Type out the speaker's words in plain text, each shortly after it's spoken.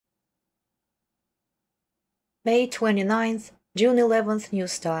May 29th, June 11th, New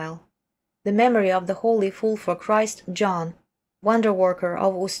Style. The memory of the Holy Fool for Christ John, Wonderworker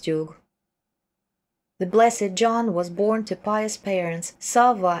of Ustiug. The Blessed John was born to pious parents,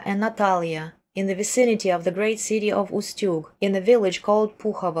 Sava and Natalia, in the vicinity of the great city of Ustiug, in a village called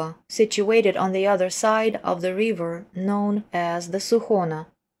Pukhova, situated on the other side of the river known as the Sukhona,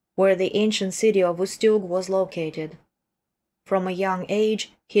 where the ancient city of Ustiug was located. From a young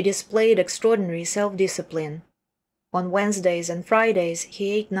age, he displayed extraordinary self-discipline. On Wednesdays and Fridays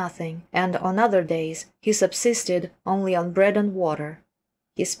he ate nothing, and on other days he subsisted only on bread and water.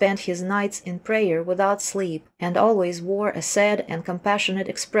 He spent his nights in prayer without sleep, and always wore a sad and compassionate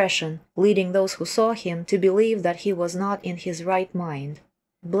expression, leading those who saw him to believe that he was not in his right mind.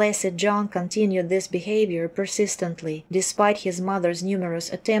 Blessed John continued this behavior persistently, despite his mother's numerous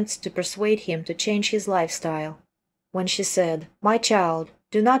attempts to persuade him to change his lifestyle. When she said, "My child,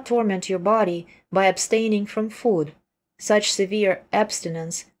 do not torment your body by abstaining from food. Such severe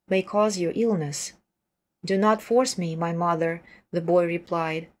abstinence may cause you illness." "Do not force me, my mother," the boy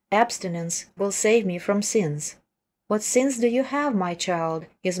replied. "Abstinence will save me from sins." "What sins do you have, my child?"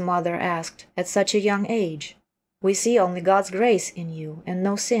 his mother asked, "at such a young age? We see only God's grace in you, and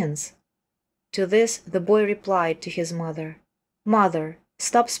no sins." To this the boy replied to his mother, "Mother,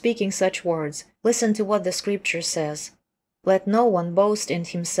 stop speaking such words. Listen to what the Scripture says. Let no one boast in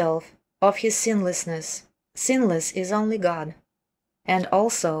himself of his sinlessness. Sinless is only God. And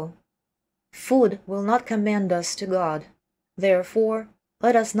also, food will not commend us to God. Therefore,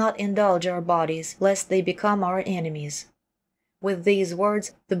 let us not indulge our bodies, lest they become our enemies." With these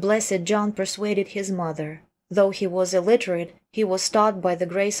words, the Blessed John persuaded his mother. Though he was illiterate, he was taught by the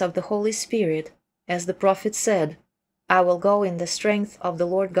grace of the Holy Spirit, as the prophet said, "I will go in the strength of the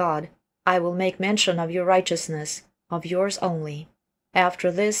Lord God. I will make mention of your righteousness, of yours only."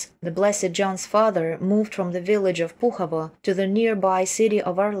 After this, the Blessed John's father moved from the village of Pukhova to the nearby city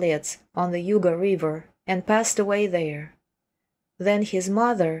of Arlets on the Yuga River, and passed away there. Then his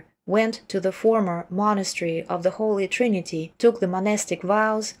mother went to the former monastery of the Holy Trinity, took the monastic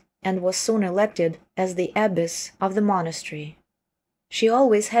vows, and was soon elected as the abbess of the monastery. She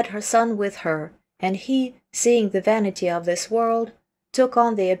always had her son with her, and he, seeing the vanity of this world, took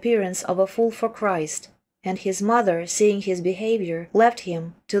on the appearance of a fool for Christ, and his mother, seeing his behavior, left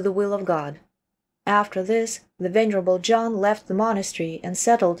him to the will of God. After this, the Venerable John left the monastery and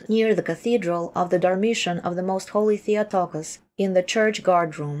settled near the cathedral of the Dormition of the Most Holy Theotokos, in the church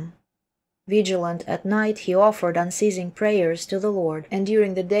guard-room. Vigilant at night, he offered unceasing prayers to the Lord, and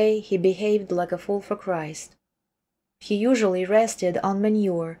during the day he behaved like a fool for Christ. He usually rested on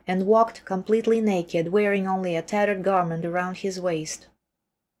manure, and walked completely naked, wearing only a tattered garment around his waist.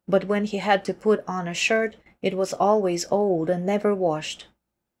 But when he had to put on a shirt, it was always old and never washed.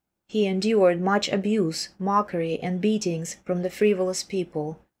 He endured much abuse, mockery, and beatings from the frivolous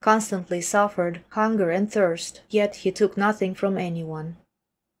people, constantly suffered hunger and thirst, yet he took nothing from anyone.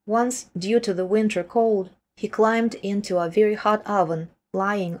 Once, due to the winter cold, he climbed into a very hot oven,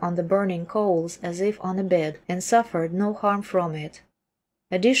 lying on the burning coals as if on a bed, and suffered no harm from it.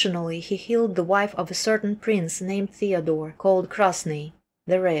 Additionally, he healed the wife of a certain prince named Theodore, called Krasny,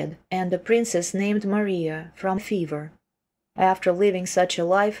 the Red, and a princess named Maria, from fever. After living such a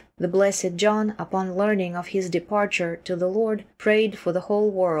life, the Blessed John, upon learning of his departure to the Lord, prayed for the whole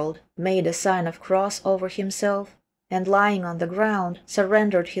world, made a sign of cross over himself, and lying on the ground,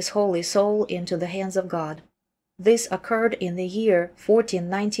 surrendered his holy soul into the hands of God. This occurred in the year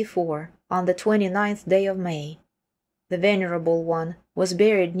 1494, on the 29th day of May. The Venerable One was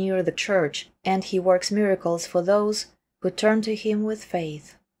buried near the church, and he works miracles for those who turn to him with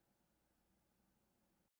faith.